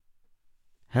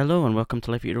Hello and welcome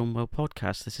to Live at Your Own World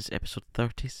podcast. This is episode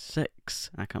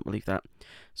 36. I can't believe that.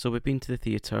 So we've been to the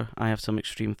theatre. I have some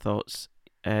extreme thoughts.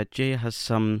 Jay has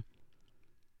some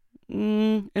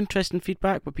interesting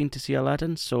feedback. We've been to see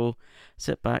Aladdin, so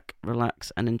sit back,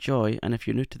 relax and enjoy. And if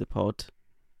you're new to the pod,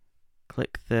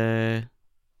 click the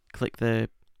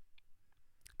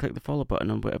follow button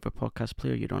on whatever podcast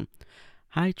player you're on.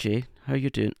 Hi Jay, how you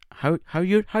doing? How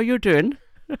you doing?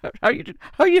 How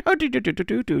do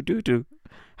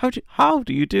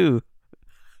you do?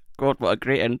 God, what a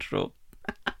great intro.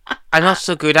 I'm not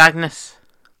so good, Agnes.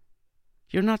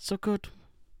 You're not so good.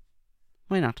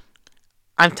 Why not?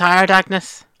 I'm tired,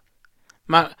 Agnes.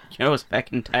 My You're always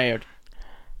fucking tired.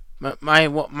 my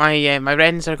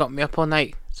Renzer got me up all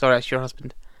night. Sorry, that's your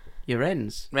husband. Your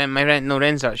ends?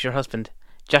 Renzer, it's your husband.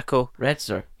 Jacko.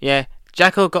 Redzer. Yeah,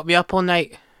 Jacko got me up all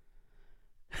night.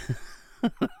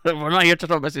 We're not here to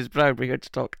talk Mrs. Brown, we're here to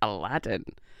talk Aladdin.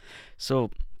 So,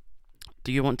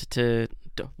 do you want to...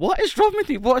 What is wrong with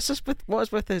you? What is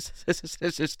with his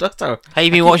stutter? Have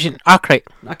you been watching Arkwright?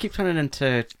 I keep turning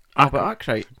into Albert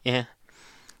Arkwright. Yeah.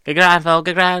 Good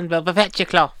Granville, fetch your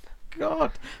cloth.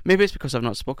 God. Maybe it's because I've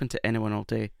not spoken to anyone all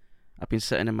day. I've been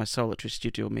sitting in my solitary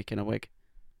studio making a wig.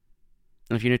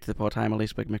 And if you're new to the pod, hi, I'm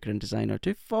Elise, wig maker and designer.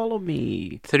 Do follow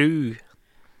me. Through.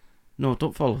 No,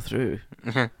 don't follow through.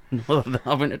 No,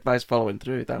 I wouldn't advise following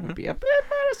through. That would be a bit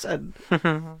embarrassing.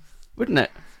 Wouldn't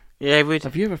it? Yeah, I would.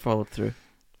 Have you ever followed through?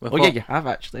 With Oh, what? yeah, you have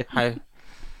actually. How?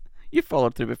 You've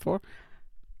followed through before.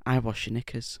 I wash your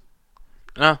knickers.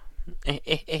 No.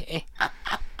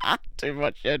 Too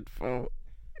much info.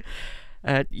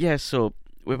 Yeah, so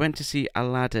we went to see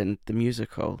Aladdin, the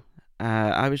musical.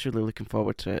 I was really looking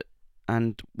forward to it.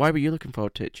 And why were you looking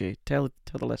forward to it, Jay? Tell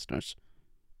the listeners.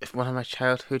 It's one of my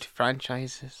childhood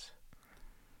franchises.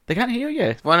 They can't hear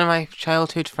you. One of my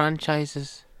childhood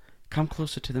franchises. Come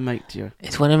closer to the mic, dear.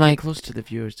 It's one of my... Get close to the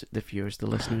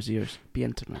listeners' ears. Be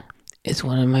intimate. It's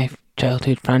one of my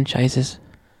childhood franchises.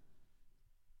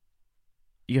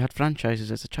 You had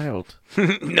franchises as a child.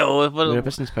 No, You were a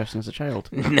business person as a child.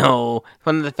 No,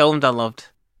 one of the films I loved.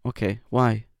 Okay,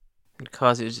 why?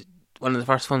 Because it was one of the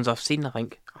first ones I've seen, I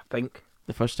think.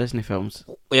 The first Disney films.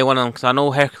 Yeah, one of them, because I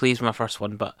know Hercules was my first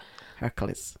one, but...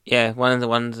 Hercules. Yeah, one of the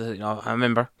ones that, I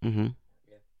remember. Mm-hmm.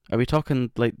 Are we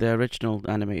talking like the original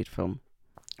animated film?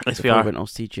 Yes, we Before are. it went all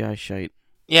CGI shite.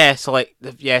 Yeah, so like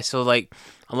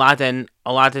Aladdin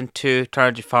 2,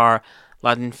 Tar Jafar,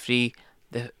 Aladdin 3,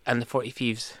 and the 40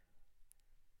 Thieves.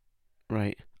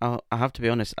 Right. I have to be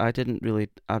honest, I didn't really...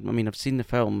 I've seen the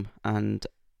film, and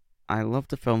I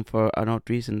loved the film for an odd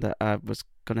reason that I was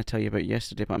going to tell you about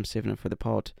yesterday, but I'm saving it for the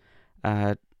pod.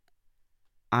 I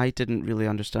didn't really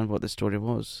understand what the story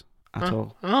was at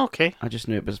all. Oh, okay. I just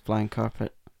knew it was flying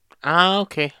carpet. Ah,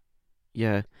 okay.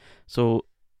 Yeah. So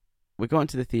we got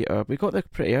into the theatre. We got there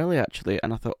pretty early, actually,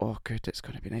 and I thought, oh, good, it's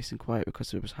going to be nice and quiet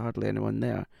because there was hardly anyone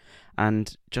there.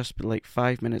 And just like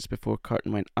 5 minutes before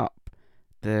curtain went up,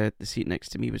 the seat next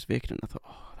to me was vacant, and I thought,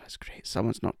 oh, that's great.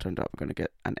 Someone's not turned up. We're going to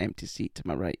get an empty seat to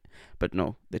my right. But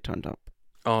no, they turned up.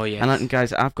 Oh, yes. And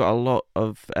guys, I've got a lot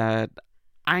of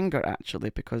anger,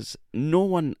 actually, because no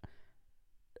one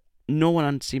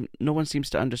seems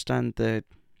to understand the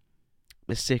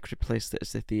sacred place that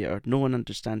is the theatre. No one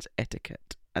understands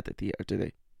etiquette at the theatre, do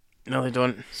they? No, they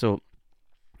don't. So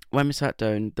when we sat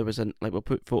down, there was we'll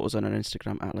put photos on our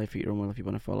Instagram at Life at Your Own Will if you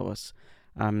want to follow us.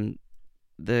 What's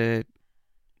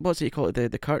it you call it?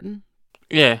 The curtain?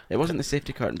 Yeah. It wasn't the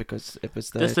safety curtain because it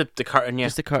was Just the curtain, yeah.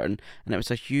 just the curtain, and it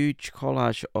was a huge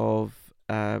collage of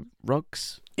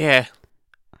rugs. Yeah.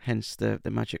 Hence the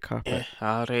magic carpet.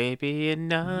 Arabian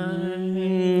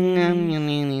night.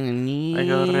 Like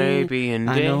Arabian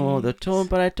I day. know the tone,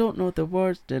 but I don't know the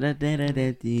words.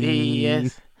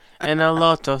 Yes. In a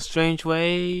lot of strange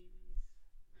ways.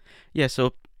 Yeah,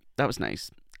 so that was nice.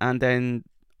 And then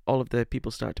all of the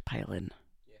people started to pile in.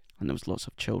 And there was lots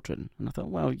of children. And I thought,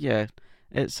 well, yeah,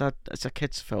 it's a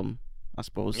kids' film, I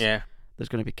suppose. Yeah. There's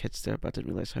going to be kids there, but I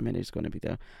didn't realise how many is going to be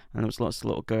there. And there was lots of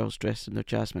little girls dressed in their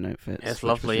Jasmine outfits. It's which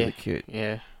lovely. was really cute.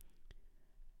 Yeah.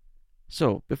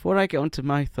 So, before I get on to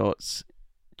my thoughts,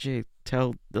 Jay,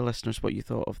 tell the listeners what you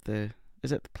thought of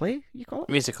is it the play you call it?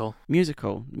 Musical.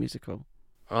 Musical.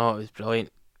 Oh, it was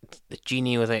brilliant. The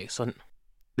genie was excellent.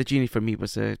 The genie for me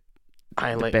was the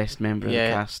best member of the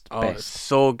cast. Oh, best. it's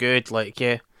so good. Like,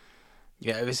 yeah,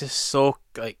 it was just so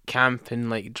like camp and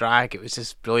like drag. It was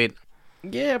just brilliant.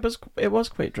 Yeah, it was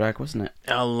quite drag, wasn't it?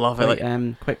 I love Quite,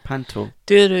 it. quite panto.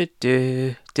 Do.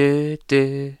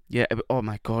 Yeah. Oh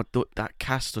my god, that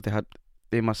cast that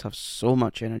they must have so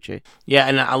much energy. Yeah,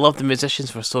 and I love the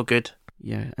musicians were so good.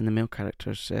 Yeah, and the male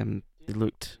characters, they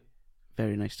looked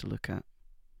very nice to look at.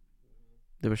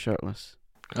 They were shirtless.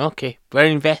 Okay,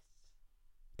 wearing vest.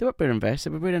 They weren't wearing vests.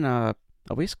 They were wearing a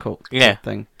waistcoat Yeah.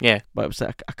 thing. Yeah. But it was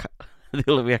like the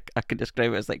only way I could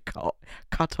describe it is like cut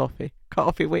offy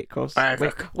waistcoat.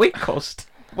 Waistcoat.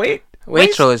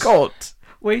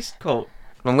 Waistcoat.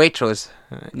 From Waitrose.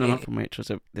 No, not from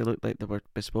Waitrose. They looked like they were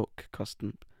bespoke,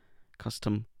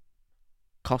 custom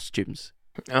costumes.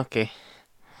 Okay.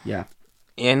 Yeah.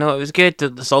 Yeah, no, it was good.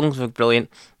 The songs were brilliant.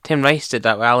 Tim Rice did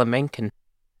that with Alan Menken.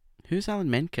 Who's Alan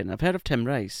Menken? I've heard of Tim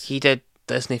Rice. He did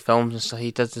Disney films and stuff.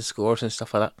 He does the scores and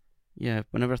stuff like that. Yeah,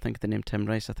 whenever I think of the name Tim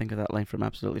Rice, I think of that line from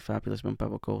Absolutely Fabulous when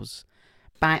Bubba goes,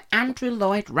 by Andrew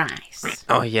Lloyd Rice.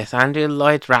 Oh, yes, Andrew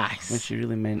Lloyd Rice. When she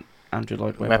really meant Andrew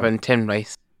Lloyd Webber. And Tim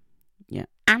Rice. Yeah,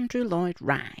 Andrew Lloyd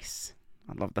Rice.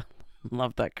 I love that.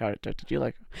 Love that character. Did you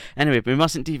like her? Anyway, we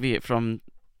mustn't deviate from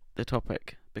the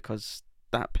topic because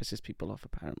that pisses people off,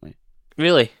 apparently.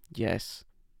 Really? Yes,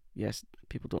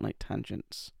 people don't like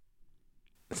tangents.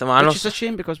 Which is a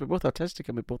shame because we're both autistic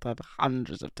and we both have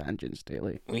hundreds of tangents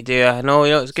daily. We do. I know.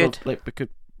 It's good. So, like,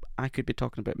 I could be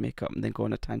talking about makeup and then go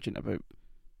on a tangent about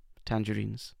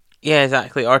tangerines. Yeah,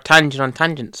 exactly. Or tangent on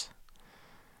tangents.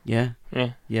 Yeah.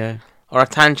 Or a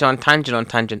tangent on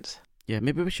tangents. Yeah,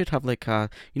 maybe we should have like a,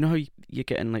 you know how you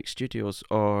get in like studios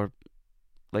or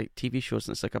like TV shows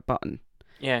and it's like a button.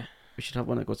 Yeah. We should have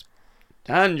one that goes,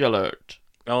 Tangalert.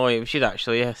 Oh, we should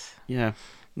actually. Yes. Yeah.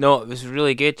 No, it was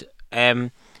really good.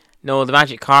 No, the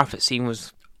magic carpet scene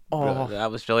was. Oh, that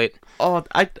was brilliant. Oh,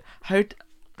 I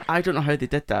don't know how they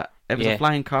did that. It was a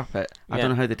flying carpet. I don't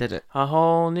know how they did it. A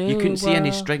whole new. You couldn't see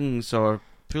any strings or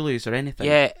pulleys or anything.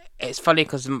 Yeah, it's funny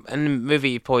because in the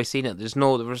movie you've probably seen it.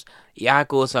 There was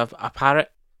Iago's a parrot.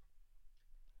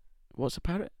 What's a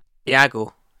parrot?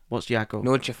 Iago. What's Iago?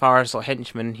 No, Jafar's like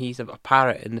henchman. He's a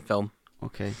parrot in the film.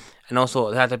 Okay. And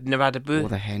also they never had a boo. Oh,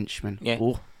 the henchman. Yeah.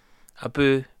 Oh. A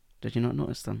boo. Did you not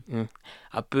notice them?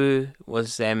 Abu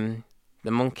was the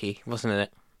monkey, wasn't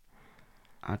it?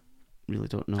 I really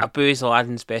don't know. Abu is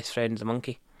Aladdin's best friend, the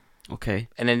monkey. Okay.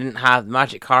 And they didn't have the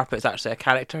magic carpet. It's actually a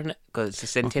character in it because it's a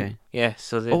sentient. Okay. Yeah.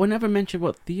 So we never mentioned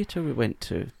what theatre we went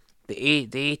to. The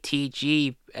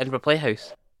ATG Edinburgh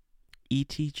Playhouse.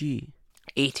 ETG.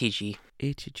 ATG.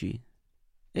 ATG.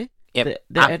 Eh? Yep.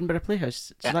 The Edinburgh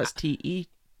Playhouse. So that's TE.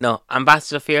 No,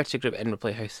 Ambassador Theatre Group Edinburgh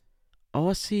Playhouse. Oh,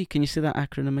 I see. Can you say that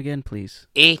acronym again, please?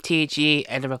 ATG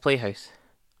Edinburgh Playhouse.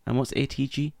 And what's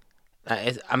ATG? That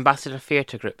is Ambassador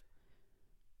Theatre Group.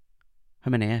 How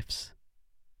many Fs?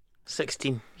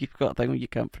 16. You've got a thing you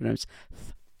can't pronounce.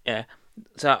 Yeah.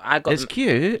 So I got. It's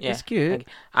cute. Yeah, it's cute.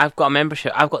 I've got a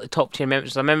membership. I've got the top tier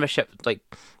membership. So a membership, like,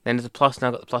 then there's a plus, and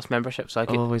I've got the plus membership. So I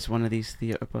get. Always one of these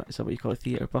theatre buffs. Is that what you call it?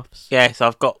 Theatre buffs? Yeah, so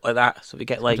I've got like that. So we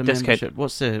get like discount. Membership.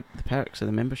 What's the perks of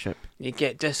the membership? You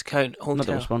get discount hotel. Not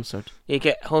that we're sponsored. You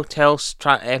get hotels,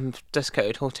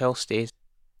 discounted hotel stays.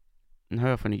 And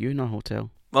how often are you in a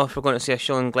hotel? Well, if we're going to see a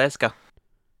show in Glasgow.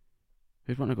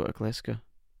 Who'd want to go to Glasgow?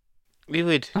 We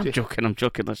would. I'm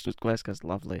joking, listeners. Glasgow's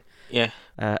lovely. Yeah.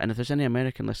 And if there's any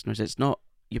American listeners, it's not,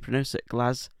 you pronounce it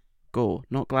Glasgow,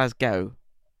 not Glasgow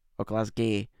or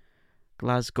Glasgay.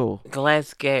 Glasgow.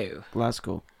 Glasgow.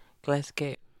 Glasgow.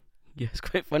 Glasgow. Yeah, it's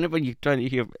quite funny when you're trying to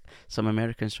hear some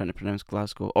Americans trying to pronounce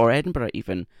Glasgow. Or Edinburgh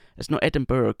even. It's not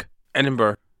Edinburgh.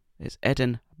 Edinburgh. It's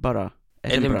Edinburgh.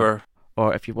 Edinburgh.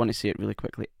 Or if you want to say it really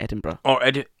quickly, Edinburgh. Or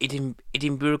Edinburgh.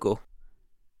 Edinburgh.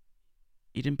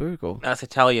 That's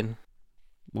Italian.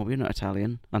 Well, we're not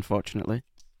Italian, unfortunately.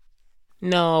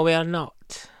 No, we are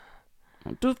not.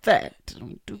 Don't do that.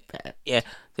 Don't do that. Yeah,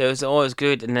 it was always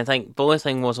good, and I think the only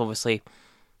thing was obviously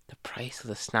the price of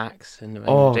the snacks and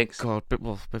the drinks. Oh God!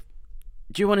 But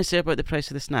do you want to say about the price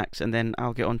of the snacks, and then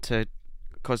I'll get on to,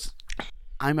 because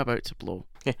I'm about to blow,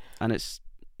 and it's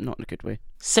not in a good way.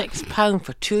 £6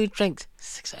 for 2 drinks,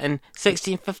 and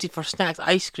 £16.50 for snacks,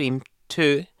 ice cream,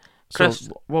 2. So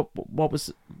what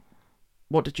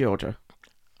did you order?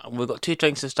 We got 2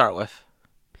 drinks to start with.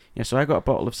 Yeah, so I got a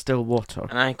bottle of still water.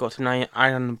 And I got an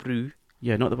iron brew.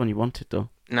 Yeah, not the one you wanted though.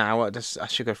 Nah, I wanted a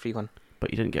sugar-free one.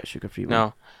 But you didn't get a sugar-free one.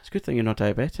 No. It's a good thing you're not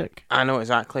diabetic. I know,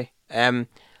 exactly. Then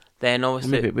obviously...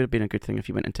 Maybe it would have been a good thing if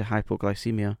you went into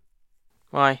hypoglycemia.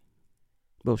 Why?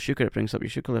 Well, sugar, it brings up your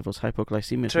sugar levels.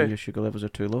 Hypoglycemia is True. when your sugar levels are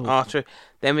too low. Oh, true.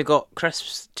 Then we got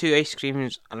crisps, 2 ice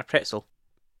creams and a pretzel.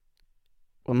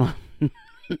 Well,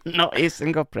 not a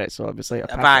single pretzel, obviously. A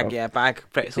bag of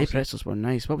pretzels. The pretzels were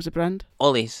nice. What was the brand?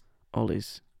 Ollie's.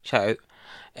 Shout out.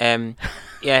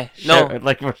 Yeah, Shout no. out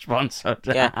like we're sponsored.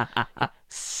 Yeah.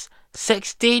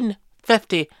 $16.50.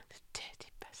 Dirty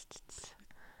bastards.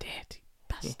 Dirty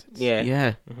bastards. Yeah.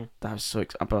 Yeah. Mm-hmm. That was so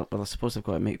well, I suppose they've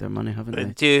got to make their money, haven't they?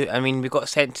 They do. I mean, we got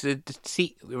sent to the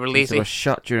seat. We were lazy. They were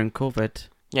shut during COVID.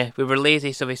 Yeah, we were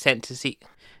lazy, so we sent to seat.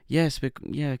 Yes, got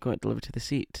it delivered to the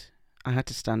seat. I had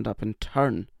to stand up and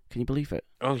turn. Can you believe it?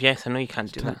 Oh yes, I know you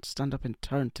can't do that. Stand up and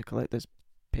turn to collect this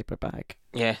paper bag.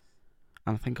 Yeah.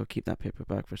 And I think I'll keep that paper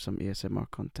bag for some ASMR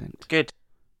content. Good.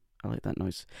 I like that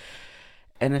noise.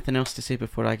 Anything else to say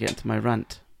before I get into my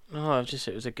rant? No, it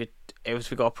was a good. We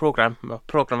got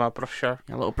a brochure.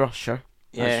 A little brochure.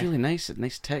 Yeah. That's really nice. A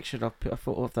nice texture. I'll put a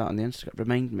photo of that on the Instagram.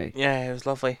 Remind me. Yeah, it was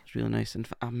lovely. It's really nice. And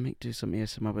I might do some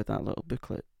ASMR with that little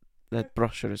booklet, the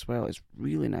brochure as well. It's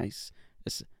really nice.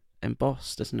 It's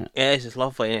embossed, isn't it? Yeah, it's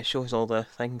lovely, and it shows all the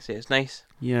things. It's nice.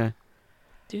 Yeah.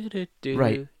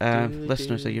 Right.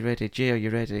 Listeners, are you ready? Jay, are you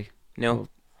ready? No. Well,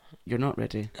 you're not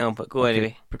ready. No, but go Okay,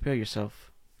 anyway. Prepare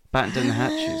yourself. Batten down the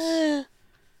hatches.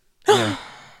 Yeah.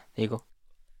 There you go.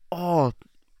 Oh,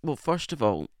 well, first of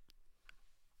all,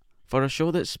 for a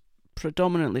show that's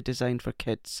predominantly designed for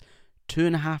kids,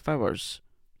 2.5 hours,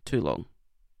 too long.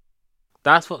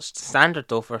 That's what's standard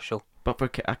though for a show. But for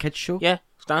a kids show? Yeah,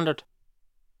 standard.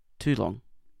 Too long.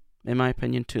 In my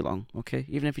opinion, too long, okay?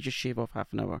 Even if you just shave off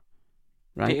half an hour.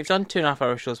 Right? Okay, you've done 2.5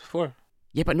 hour shows before.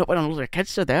 Yeah, but not when all their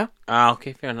kids are there. Ah,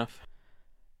 okay, fair enough.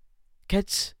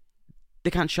 Kids, they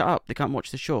can't shut up. They can't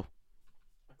watch the show.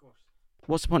 Of course.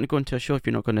 What's the point of going to a show if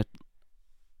you're not going to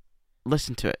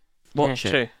listen to it? Watch it.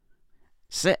 True.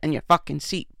 Sit in your fucking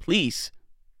seat, please.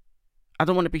 I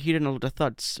don't want to be hearing a load of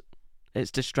thuds.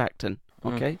 It's distracting,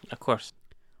 okay? Of course.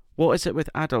 What is it with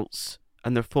adults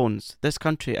and their phones? This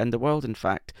country and the world, in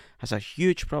fact, has a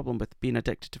huge problem with being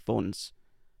addicted to phones.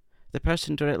 The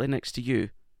person directly next to you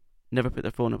never put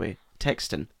their phone away.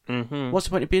 Texting. Mm-hmm. What's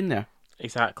the point of being there?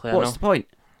 Exactly. What's the point?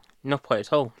 No point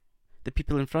at all. The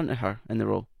people in front of her in the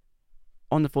row,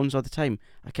 on the phones all the time.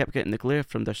 I kept getting the glare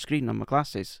from their screen on my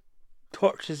glasses.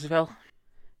 Torches as well.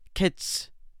 Kids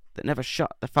that never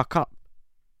shut the fuck up.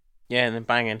 Yeah, and then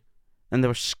banging. And they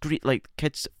were like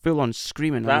kids full on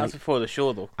screaming. That was before the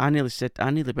show though. I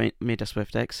nearly made a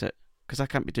swift exit because I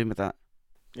can't be doing with that.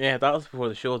 Yeah, that was before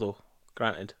the show though.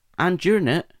 Granted. And during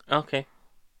it. Okay.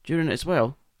 During it as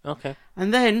well. Okay.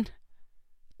 And then,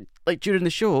 like during the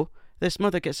show, this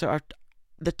mother gets out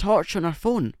the torch on her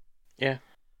phone. Yeah.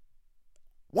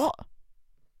 What?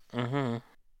 Mm-hmm.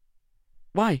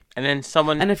 Why? And then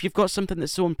someone. And if you've got something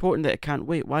that's so important that it can't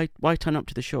wait, why turn up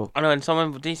to the show? I know, and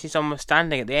did you see someone was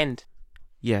standing at the end?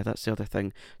 Yeah, that's the other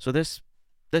thing. So this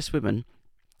woman,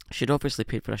 she'd obviously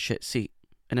paid for a shit seat,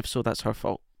 and if so, that's her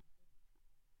fault.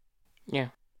 Yeah.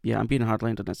 Yeah, I'm being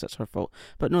hard-lined on this, that's her fault.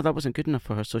 But no, that wasn't good enough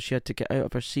for her, so she had to get out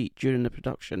of her seat during the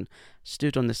production,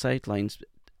 stood on the sidelines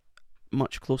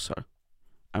much closer,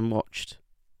 and watched.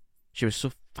 She was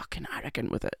so fucking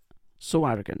arrogant with it. So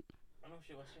arrogant. I know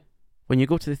she was. When you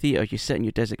go to the theatre, you sit in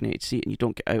your designated seat and you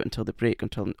don't get out until the break,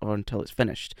 until it's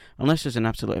finished. Unless there's an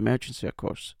absolute emergency, of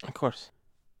course. Of course.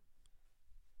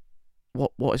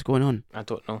 What is going on? I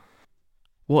don't know.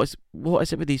 What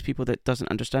is it with these people that doesn't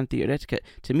understand theatre etiquette?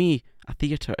 To me, a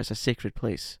theatre is a sacred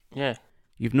place. Yeah.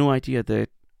 You've no idea the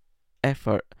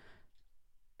effort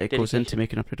it goes into Dedication.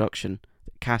 making a production,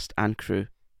 cast and crew,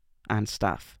 and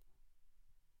staff.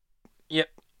 Yep.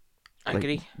 I Like,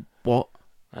 agree. What?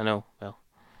 I know. Well.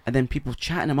 And then people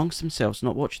chatting amongst themselves,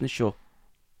 not watching the show.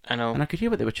 I know. And I could hear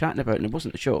what they were chatting about, and it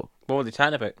wasn't the show. What were they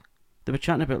chatting about? They were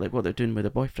chatting about like what they're doing with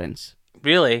their boyfriends.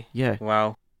 Really? Yeah.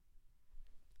 Wow.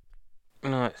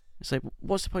 No, It's like,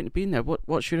 what's the point of being there?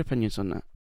 What's your opinions on that?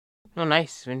 no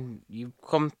nice. When you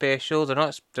come to a show, they're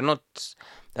not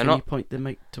Can you point the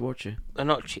mic towards you? They're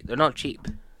not cheap. They're not cheap.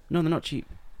 No, they're not cheap.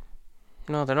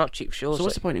 No, they're not cheap shows. So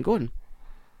what's the point in going?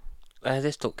 They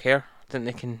just don't care. I think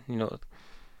they can,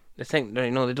 they think they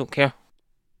don't care.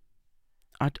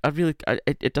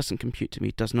 It doesn't compute to me.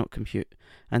 It does not compute.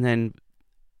 And then,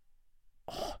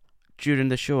 during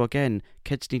the show again,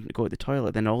 kids need to go to the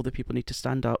toilet. Then all the people need to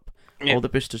stand up. Yeah. All the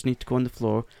boosters need to go on the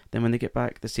floor. Then when they get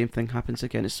back, the same thing happens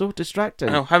again. It's so distracting.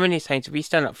 I know. How many times do we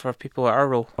stand up for people at our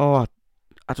role? Oh,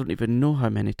 I don't even know how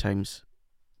many times.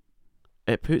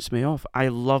 It puts me off. I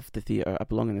love the theatre. I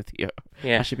belong in the theatre.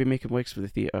 Yeah. I should be making wigs for the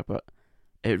theatre, but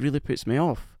it really puts me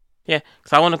off. Yeah,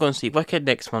 because I want to go and see Wicked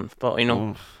next month, but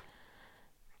Oh.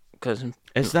 because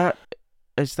Is that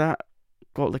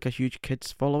got like a huge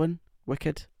kids following?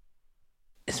 Wicked?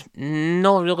 it's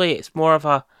not really. It's more of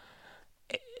an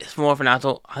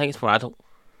adult. I think it's more adult.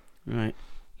 Right.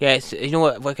 Yeah, it's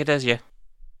what Wicked is. Yeah,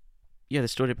 Yeah, the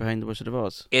story behind the Wizard of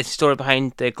Oz. it's the story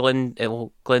behind the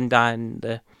Glinda and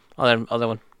the other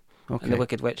one, Okay. and the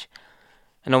Wicked Witch.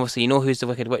 And obviously, you know who's the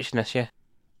Wicked Witch in this, yeah?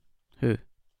 Who?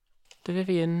 The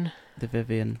Vivian. The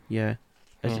Vivian. Yeah.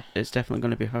 It's definitely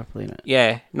going to be her playing it.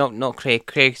 Yeah, not Craig.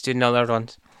 Craig's doing the other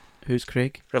ones. Who's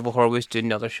Craig? Rival Horwood's doing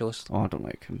the other shows. Oh, I don't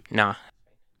like him. Nah.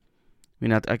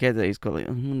 mean, I get that he's got like,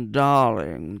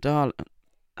 darling.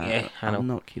 Yeah, I know. I'm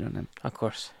not keen on him. Of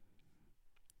course.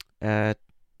 Yeah,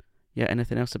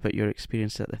 anything else about your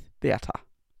experience at the theatre?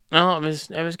 No, it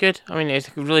was good. I mean, it's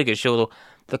a really good show though.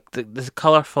 The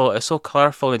colourful, it's so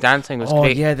colourful. The dancing was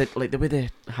great. Yeah, the way they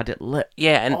had it lit.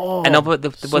 Yeah, and about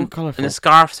the so one colourful. and the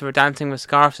scarves, they were dancing with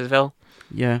scarves as well.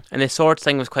 Yeah, And the swords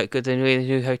thing was quite good. They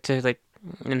knew how to like,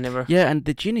 and they were and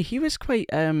the genie, he was quite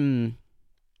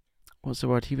what's the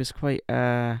word? He was quite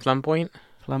flamboyant.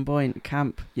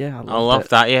 camp. Yeah, I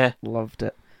loved that. Yeah, loved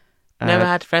it. never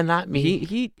had a friend like me.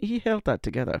 He held that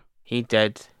together. He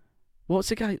did. What's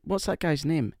that guy's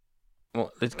name?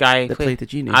 What, this guy that played the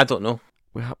genie? I don't know.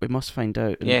 We must find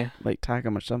out. And, Yeah, like tag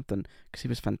him or something because he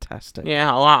was fantastic. yeah.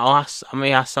 I'll ask. I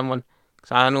may ask someone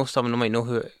because I know someone who might know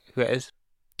who it is.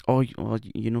 Oh,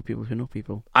 you know people who know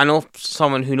people. I know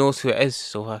someone who knows who it is,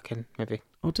 so I can maybe.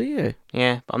 Oh, do you?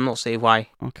 Yeah, but I'm not saying why.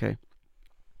 Okay.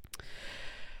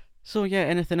 So yeah,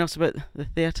 anything else about the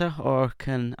theatre, or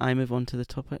can I move on to the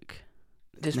topic?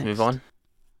 Just next? move on.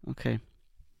 Okay.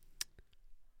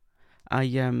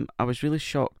 I was really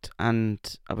shocked and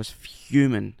I was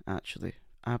fuming, actually,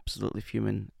 absolutely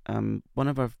fuming. One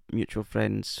of our mutual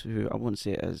friends, who I won't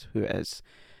say who it is,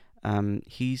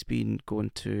 he's been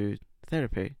going to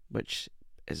therapy, which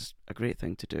is a great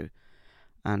thing to do,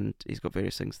 and he's got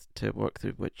various things to work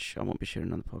through, which I won't be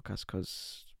sharing on the podcast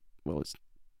because, well, it's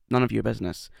none of your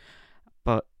business.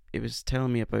 But it was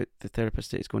telling me about the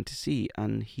therapist that he's going to see,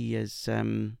 and he is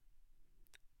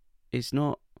he's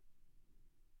not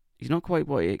quite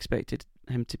what he expected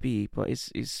him to be, but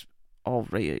he's all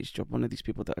right at his job. One of these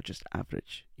people that are just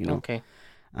average, you know. Okay.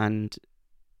 And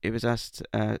it was asked,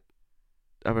 our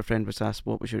friend was asked,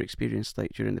 what was your experience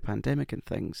like during the pandemic and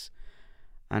things?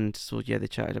 And so yeah, they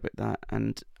chatted about that.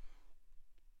 And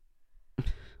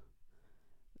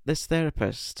this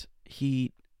therapist,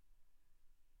 he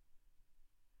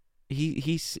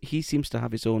seems to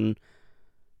have his own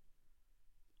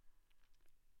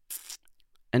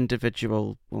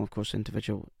individual,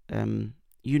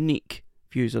 unique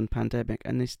views on pandemic.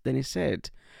 And then he said,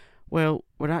 well,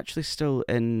 we're actually still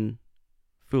in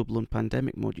full-blown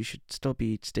pandemic mode. You should still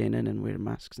be staying in and wearing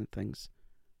masks and things.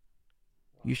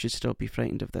 You should still be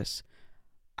frightened of this.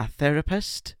 A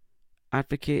therapist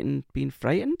advocating being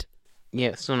frightened? Yeah,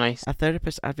 it's so nice. A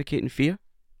therapist advocating fear?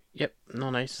 Yep, no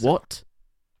nice. What?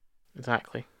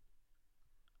 Exactly.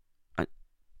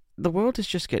 The world is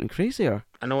just getting crazier.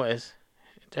 I know it is.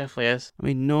 It definitely is. I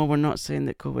mean, no, we're not saying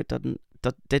that COVID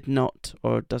did not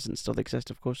or doesn't still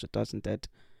exist. Of course it does and did.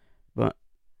 But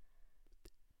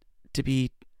to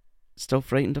be still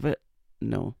frightened of it?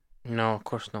 No. No, of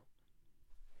course not.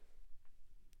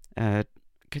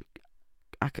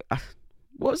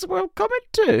 What's the world coming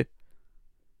to?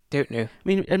 Don't know. I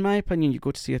mean, in my opinion, you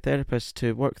go to see a therapist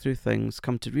to work through things,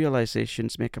 come to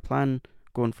realizations, make a plan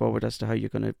going forward as to how you're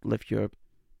going to live your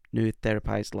new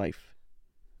therapized life.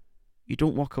 You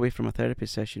don't walk away from a therapy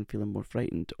session feeling more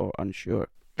frightened or unsure.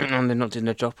 And they're not doing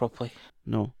their job properly.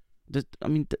 No. Is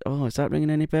that ringing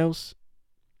any bells?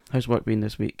 How's work been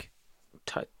this week?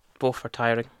 Both are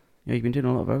tiring. Yeah, you've been doing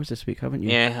a lot of hours this week, haven't you?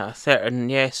 Yeah,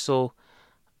 so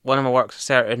one of my works,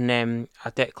 a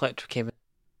debt collector came in.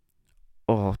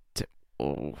 I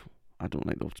don't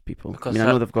like those people. Because I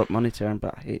know they've got money to earn,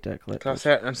 but I hate debt collectors.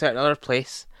 I'm certain another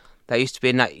place that used to be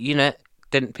in that unit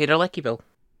didn't pay their licky bill.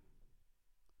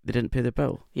 They didn't pay their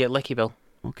bill? Yeah, licky bill.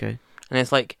 Okay. And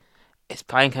it's like, it's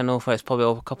paying kind of, it's probably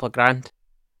over a couple of grand.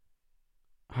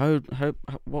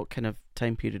 What kind of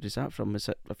time period is that from? Is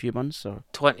it a few months or?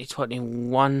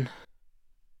 2021.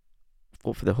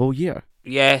 What, for the whole year?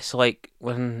 Yeah, so like,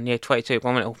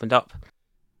 2021 when it opened up.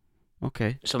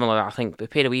 Okay. Something like that, I think. They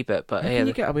paid a wee bit, but how can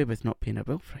you get away with not paying a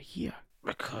bill for a year?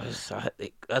 Because I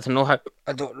don't know how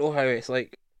it's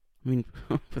like. I mean,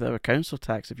 with our council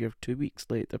tax, if you're 2 weeks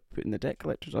late, they're putting the debt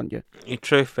collectors on you.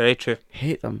 True, very true.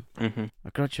 Hate them. Mm-hmm. I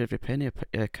grudge every penny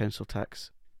of council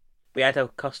tax. We had a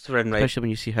customer in, right? Especially when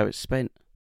you see how it's spent.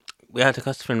 We had a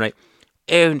customer in, right?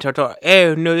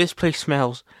 Oh no, this place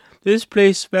smells. Let's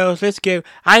go.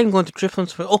 I'm going to trip on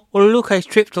something. Oh, look, I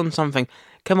tripped on something.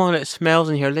 Come on, it smells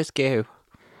in here. Let's go.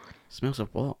 Smells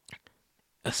of what?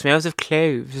 It smells of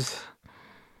cloves.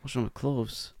 What's wrong with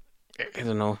cloves? I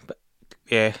don't know, but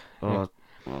yeah. Well,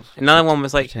 another one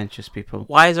was like, pretentious people.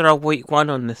 Why is there a white one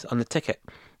on the ticket,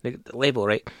 the label,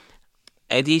 right?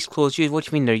 These clothes used. What do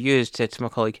you mean they're used? Said to my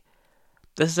colleague.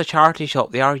 This is a charity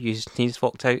shop. They are used. And he just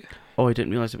walked out. Oh, he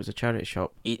didn't realise it was a charity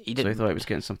shop. He didn't. So he thought he was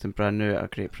getting something brand new at a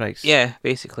great price. Yeah,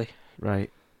 basically.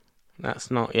 Right.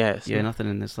 That's not. Yeah. Nothing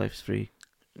in this life's free.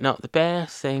 Not the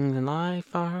best things in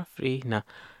life are free. No.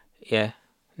 Yeah.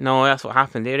 No, that's what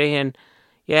happened. They ran in.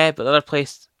 Yeah, but the other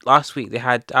place last week they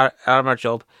had our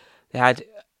job. They had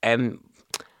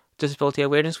Disability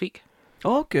Awareness Week.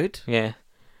 Oh, good. Yeah,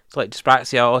 it's like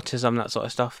dyspraxia, autism, that sort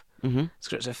of stuff. Mm-hmm.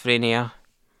 Schizophrenia,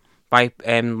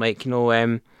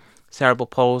 cerebral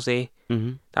palsy,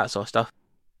 Mm-hmm. that sort of stuff.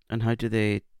 And how do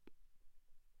they?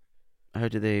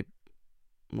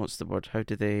 What's the word? How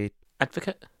do they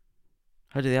Advocate.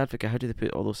 advocate? How do they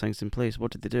put all those things in place?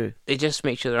 What did they do? They just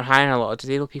make sure they're hiring a lot of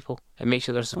disabled people and make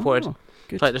sure they're supported. Oh,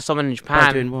 good. It's like there's someone in By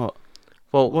Japan. doing what?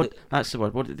 Well, That's the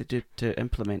word. What did they do to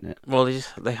implement it? Well,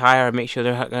 they hire and make sure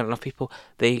they're hiring enough people.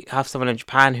 They have someone in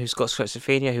Japan who's got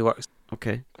schizophrenia who works,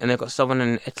 Okay. and they've got someone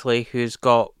in Italy who's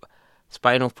got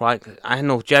spinal problems. I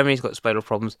know Germany's got spinal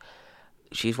problems.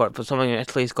 She's worked, but someone in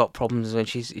Italy's got problems, and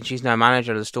she's now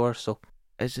manager of the store. So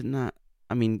Isn't that?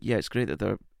 I mean, yeah, it's great that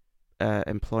they're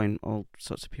employing all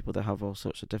sorts of people that have all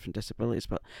sorts of different disabilities,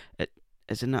 but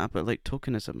isn't that a bit like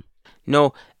tokenism?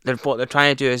 no, what they're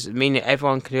trying to do is mean that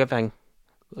everyone can do everything.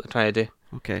 What they're trying to do,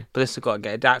 Okay. but this has got to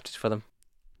get adapted for them.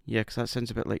 Yeah, because that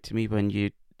sounds a bit like to me when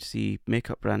you see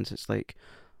makeup brands. It's like,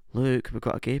 look, we've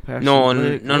got a gay person. No,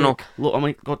 look, no. look. Look, oh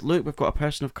my God, look, we've got a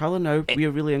person of colour now. We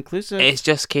are really inclusive. It's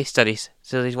just case studies.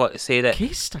 So they want to say that.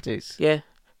 Case studies? Yeah.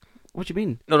 What do you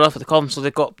mean? No, that's what they call them. So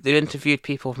they've interviewed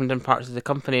people from different parts of the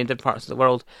company and different parts of the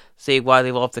world, say why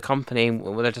they love the company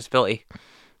with their disability.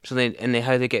 So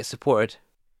how they get supported.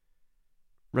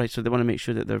 Right, so they want to make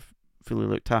sure that they're fully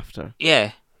looked after.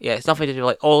 Yeah, it's nothing to do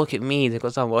like, oh, look at me, they've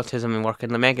got some autism and working.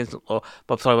 The Megan's, my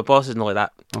boss isn't like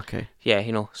that. Okay. Yeah,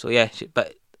 so yeah,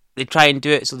 but they try and do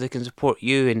it so they can support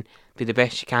you and be the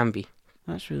best you can be.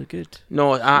 That's really good.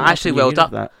 No, I actually welled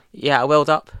welled up. Yeah, I welled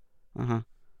up. Uh-huh.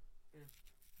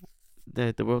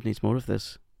 The world needs more of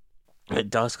this. It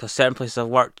does, because certain places I've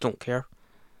worked don't care.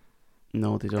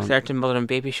 No, they don't. Certain mother and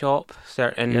baby shop,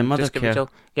 certain mother discount care. retail.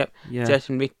 Yep, Yeah.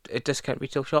 certain discount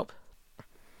retail shop.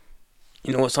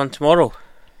 You know what's on tomorrow?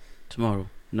 Tomorrow.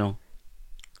 No.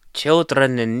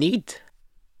 Children in Need.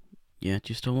 Yeah,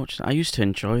 do you still watch that? I used to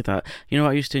enjoy that. You know,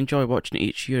 I used to enjoy watching it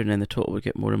each year, and then the total would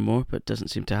get more and more, but it doesn't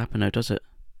seem to happen now, does it?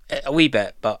 A wee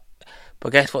bit, but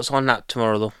guess what's on that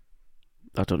tomorrow though?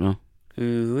 I don't know.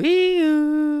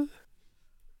 Ooh-wee-oo.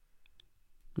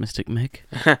 Mystic Meg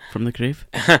from the grave.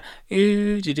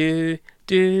 Ooh-do-do,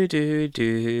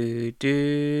 do-do-do,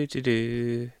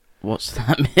 do-do-do. What's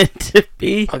that meant to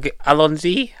be? Okay,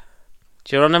 Alonzi,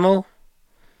 Geronimo.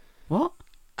 What?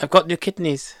 I've got new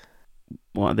kidneys.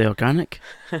 What, are they organic?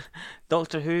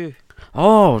 Doctor Who.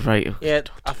 Oh, right. Okay. Yeah,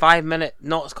 a 5-minute,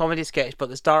 not comedy sketch, but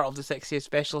the start of the 60th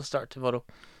special start tomorrow.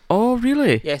 Oh,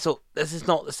 really? Yeah, so this is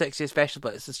not the 60th special,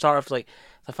 but it's the start of like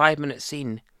the 5-minute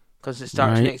scene because it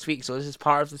starts Right. next week. So this is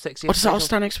part of the 60th. What, does that all special.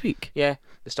 start next week? Yeah,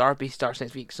 the Star Beast starts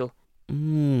next week. So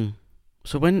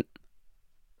So when,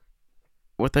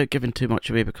 without giving too much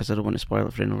away, because I don't want to spoil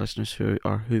it for any listeners who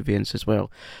are Whovians as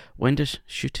well, when does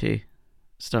Shooty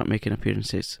start making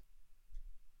appearances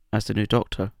as the new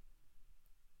Doctor?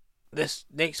 this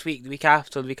next week, the week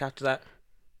after that.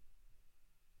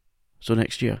 So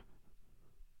next year?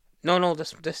 No,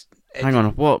 this. Hang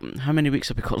on, what? How many weeks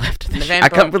have we got left of this year? I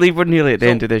November. can't believe we're nearly at the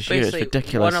So end of this year. It's basically,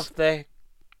 ridiculous.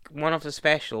 One of the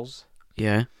specials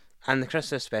Yeah. and the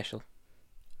Christmas special.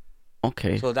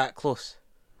 Okay. So that close.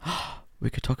 We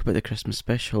could talk about the Christmas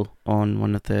special on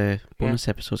one of the bonus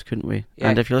episodes, couldn't we? Yeah.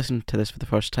 And if you listen to this for the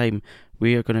first time,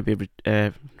 we are going to be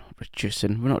not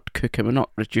reducing. We're not cooking. We're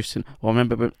not reducing. Well,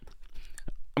 remember,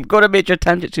 I'm going to major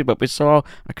tangent here, but we saw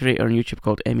a creator on YouTube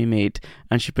called Emmy Maid,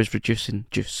 and she was reducing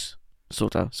juice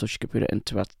soda so she could put it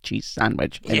into a cheese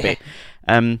sandwich. Anyway,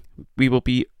 we will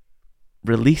be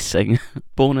releasing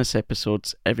bonus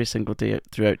episodes every single day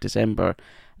throughout December,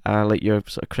 like your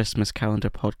sort of Christmas calendar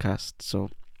podcast. So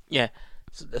yeah,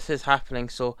 so this is happening.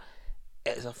 So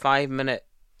it's a 5-minute,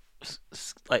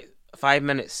 like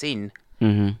 5-minute scene,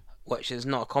 which is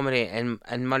not a comedy, and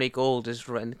Murray Gold has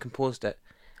written and composed it.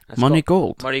 Money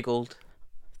Gold. Murray Gold.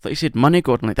 I thought you said Money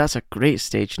Gold. I'm like, that's a great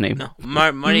stage name. No,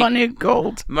 Murray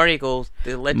Gold. Murray Gold,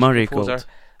 the legend Murray composer. Gold.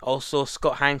 Also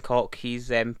Scott Hancock. He's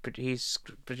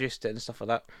produced it and stuff like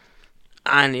that.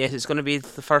 And yes, it's going to be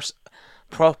the first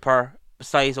proper,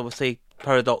 besides obviously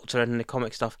Power Doctor and the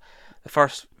comic stuff, the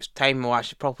first time we're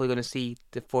actually properly going to see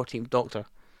the 14th Doctor.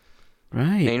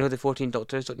 Right. Now, you know who the 14th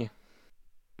Doctor is, don't you?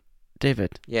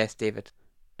 David. Yes, David.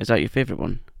 Is that your favourite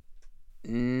one?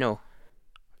 No.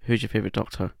 Who's your favourite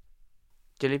Doctor?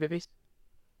 Jelly Babies?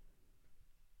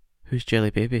 Who's Jelly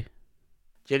Baby?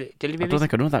 Jelly I Babies? don't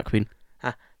think I know that queen.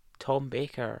 Tom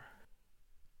Baker.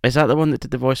 Is that the one that did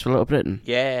the voice for Little Britain?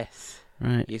 Yes.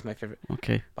 Right. He's my favourite.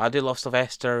 Okay. But I do love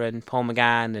Sylvester and Paul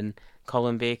McGann and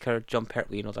Colin Baker, John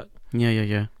Pertwee and all that.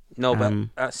 Yeah. No, but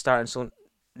that's starting soon.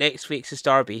 next week's the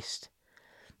Star Beast.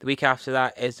 The week after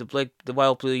that is the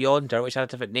Wild Blue Yonder, which had a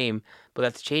different name, but they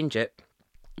had to change it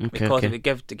because it would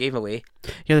give the game away.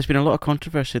 Yeah, there's been a lot of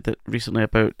controversy that recently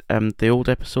about the old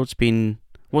episodes being.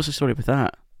 What's the story with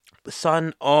that? The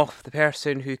son of the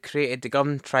person who created the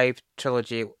Gum Tribe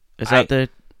trilogy. Is that the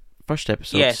first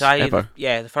episode? Yes, ever?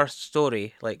 The first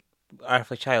story, like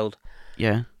Earthly Child.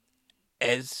 Yeah.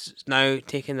 Is now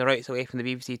taking the rights away from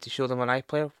the BBC to show them on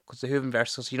iPlayer because the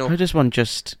Whovenverse, How does one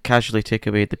just casually take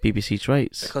away the BBC's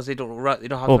rights? Because they don't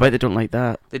have. Oh, I bet they don't like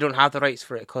that. They don't have the rights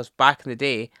for it because back in the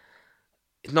day,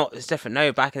 it's different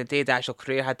now. Back in the day, the actual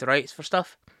creator had the rights for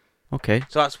stuff. Okay.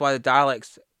 So that's why the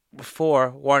Daleks before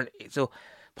weren't. So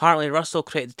apparently Russell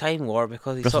created the Time War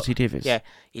because he Russell T Davies. Yeah,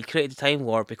 he created the Time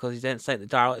War because he didn't think the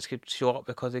Daleks could show up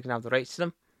because they can have the rights to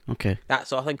them. Okay. That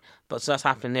sort of thing. But so that's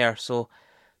happening there. So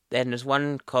then there's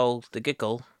one called The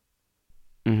Giggle.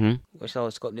 Which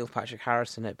always got Neil Patrick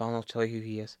Harris in it, but I'll not tell you who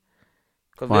he is.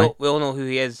 Because we all know who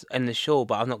he is in the show,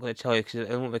 but I'm not going to tell you because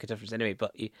it won't make a difference anyway.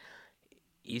 But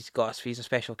he's a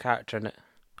special character in it.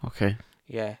 Okay.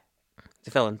 Yeah, it's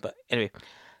a villain, but anyway,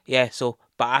 yeah. So,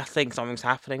 but I think something's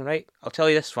happening, right? I'll tell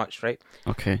you this much, right?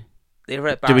 Okay. They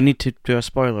were Do we need to do a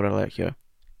spoiler alert here?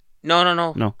 No.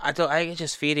 No. I think it's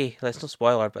just fairy. It's no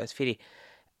spoiler, but it's fairy.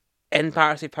 In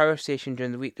Battersea Power Station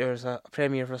during the week, there's a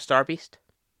premiere for Star Beast.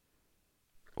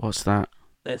 What's that?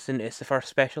 It's the first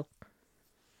special.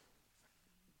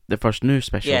 The first new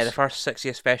special? Yeah, the first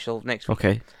 60th special next week.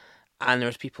 Okay. And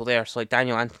there's people there. So like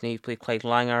Daniel Anthony played Clyde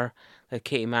Langer,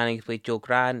 Katie Manning played Joe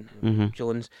Grant,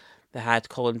 Jones. They had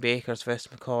Colin Baker,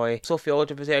 Sylvester McCoy. Sophie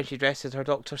Aldred was there and she dressed as her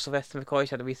doctor, Sylvester McCoy. She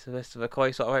had a wee Sylvester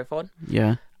McCoy sort of outfit on.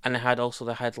 Yeah. And they had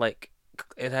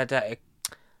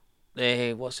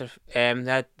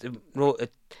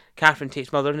Catherine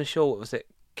Tate's mother in the show. What was it?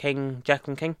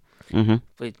 Jacqueline King?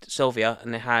 Played Sylvia.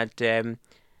 And they had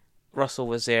Russell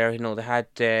was there. They had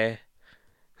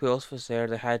who else was there?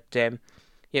 They had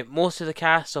most of the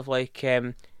cast of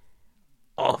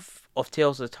of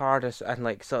Tales of the TARDIS and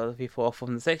like sort of the people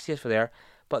from the 60s were there,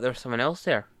 but there was someone else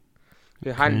there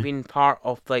who hadn't been part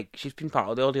of she's been part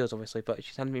of the audios obviously, but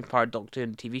she hadn't been part of Doctor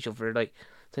Who TV show for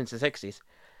since the 60s.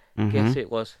 Guess who it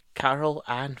was? Carol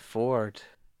Ann Ford.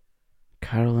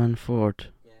 Carol Ann Ford.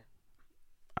 Yeah.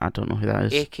 I don't know who that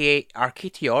is. AKA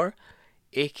Arcetior,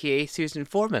 AKA Susan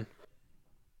Foreman.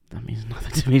 That means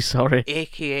nothing to me, sorry.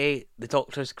 AKA the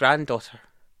Doctor's granddaughter.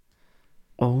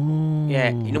 Oh.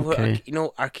 Yeah, okay.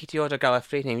 Arcetior the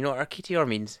Gallifreyan name. You know what Arcetior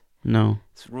means? No.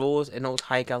 It's Rose in Old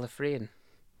High Gallifreyan.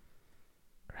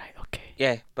 Right, okay.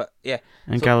 Yeah, but yeah.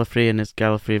 And Gallifreyan is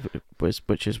Gallifrey,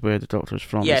 which is where the Doctor's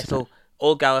from. Yeah, isn't so it?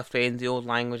 Old Gallifreyan, the old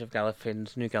language of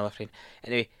Gallifreyan, New Gallifreyan.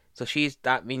 Anyway, so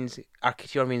that means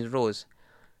Arcetior means Rose,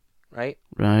 right?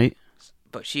 Right.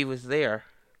 But she was there.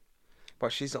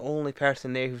 But she's the only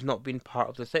person there who's not been part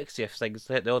of the 60th things,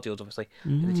 the audios obviously.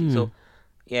 So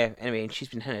yeah, anyway, and she's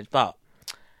been hinted, but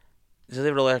so they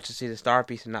were allowed to see the Star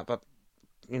Beast and that, but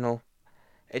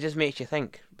it just makes you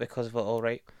think because of it all,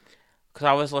 right? Because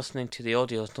I was listening to the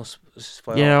audios, no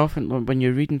spoiler. Yeah, often when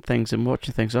you're reading things and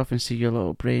watching things, I often see your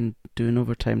little brain doing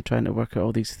overtime trying to work out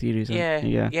all these theories. Yeah,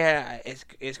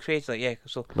 it's crazy,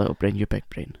 so little brain, you big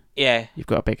brain. Yeah, you've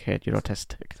got a big head. You're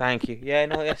autistic. Thank you. Yeah,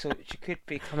 no, yeah. So she could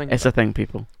be coming. It's a thing,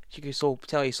 people. She could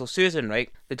tell you. So Susan, right?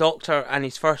 The Doctor and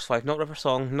his first wife, not River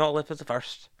Song, not Lip as the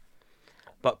first,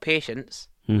 but Patience,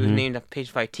 who was named after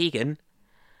Patience by Tegan.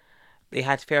 They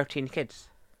had 13 kids.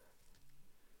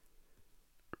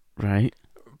 Right.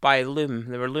 By loom,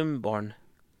 they were loom born.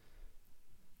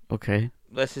 Okay.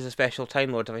 This is a special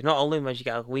Time Lord device. Not a loom as you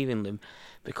get a weaving loom,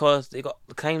 because they got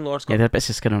the Time Lords. Yeah, they're bits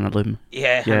of skin on a loom.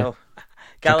 Yeah, I know.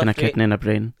 Chucking a kidney in a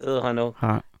brain. Oh, I know.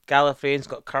 Heart. Gallifreyans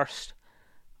got cursed,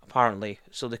 apparently,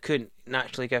 so they couldn't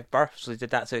naturally give birth. So they did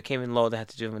that. So it came in law. They had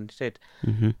to do it when they did.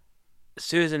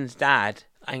 Susan's dad,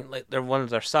 I think, they're one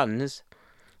of their sons,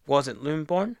 wasn't loom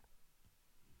born.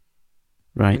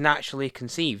 Right. Naturally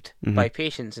conceived by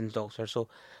Patience and Doctor. So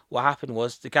what happened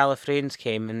was the Gallifreyans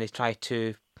came and they tried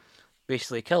to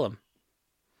basically kill him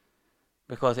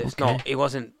because he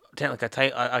wasn't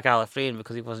technically a Gallifreyan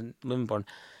because he wasn't loom born.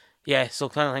 Yeah, so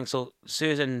kind of thing. So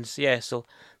so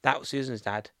that was Susan's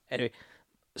dad. Anyway,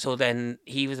 so then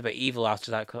he was a bit evil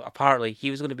after that. Cause apparently he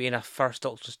was going to be in a first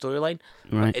Doctor storyline,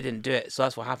 but it didn't do it. So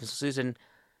that's what happened.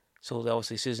 So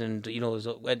obviously Susan,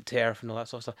 went to Earth and all that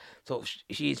sort of stuff. So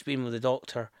she's been with the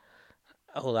Doctor,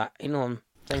 all that, and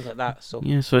things like that. So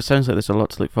yeah, so it sounds like there's a lot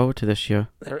to look forward to this year.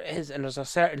 There is, and there's a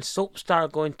certain soap star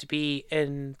going to be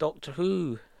in Doctor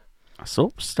Who. A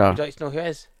soap star? Would you like to know who it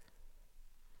is?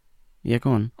 Yeah,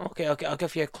 go on. Okay, I'll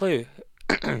give you a clue.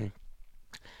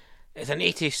 It's an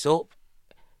 80s soap.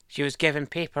 She was given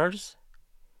papers,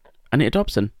 Anita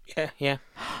Dobson. Yeah.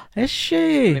 Is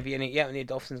she? Maybe Anita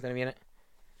Dobson's going to be in it.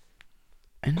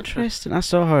 Interesting. I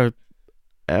saw her,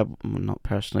 well, not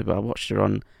personally, but I watched her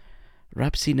on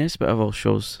Rapsy Nesbitt of all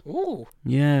shows. Ooh.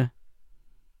 Yeah.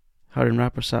 Her and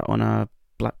Rapper sat on a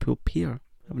Blackpool pier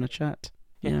having a chat.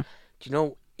 Yeah.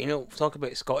 Do you know, talk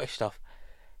about Scottish stuff.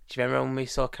 Do you remember when we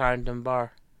saw Karen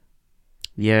Dunbar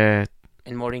Yeah.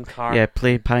 in Maureen Carr? Yeah,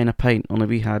 play Pie in a Pint, only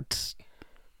we had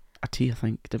a tea, I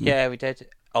think, didn't we? Yeah, we did.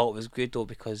 Oh, it was good though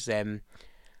because we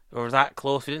were that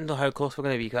close. We didn't know how close we were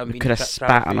going to be. We could have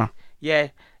spat on her. Yeah,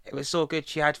 it was so good.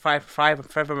 She had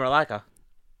fibromyalgia.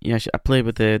 Yeah, I played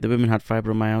with the woman had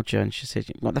fibromyalgia, and she said,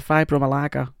 "You got the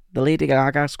fibromyalgia? The Lady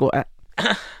Gaga's got it."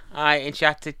 Aye, and she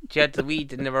had the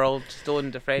weed, and they were all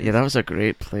stoned, their friends. Yeah, that was a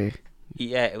great play.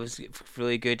 Yeah, it was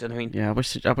really good. And I mean, Yeah,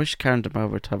 I wish Karen Dunbar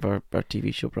would have her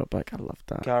TV show brought back. I loved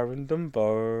that. Karen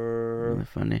Dunbar. Really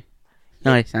funny.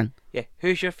 Yeah. Nice, man. Yeah,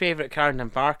 who's your favourite Karen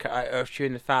Dunbar out of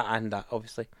Chewing the Fat and that,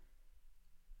 obviously?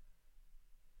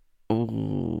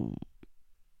 Oh,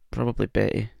 probably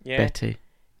Betty. Yeah. Betty.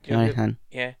 Do you know Nice, man.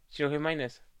 yeah. Do you know who mine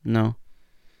is? No.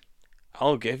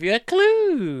 I'll give you a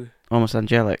clue. Almost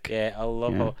angelic. Yeah, I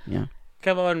love Yeah, her. yeah.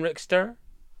 Come on, Rickster.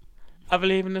 I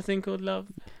believe in a thing called love.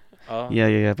 Oh.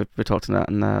 Yeah. We talked on that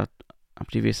in a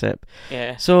previous ep.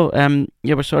 Yeah. So,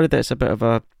 yeah, we're sorry that it's a bit of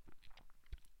a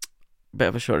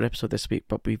shorter episode this week,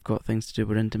 but we've got things to do.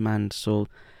 We're in demand, so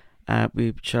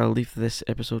we shall leave this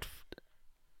episode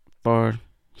for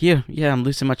here. Yeah, I'm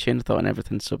losing my chain of thought and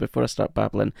everything. So before I start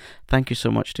babbling, thank you so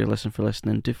much, dear listener, for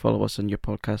listening. Do follow us on your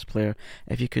podcast player.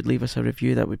 If you could leave us a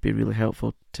review, that would be really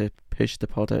helpful to push the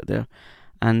pod out there.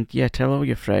 And yeah, tell all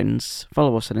your friends.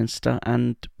 Follow us on Insta,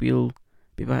 and we'll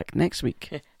be back next week.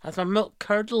 Has my milk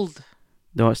curdled?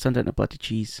 No, it's turned into bloody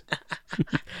cheese.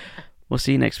 We'll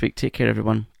see you next week. Take care,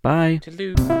 everyone. Bye.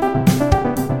 Toodaloo.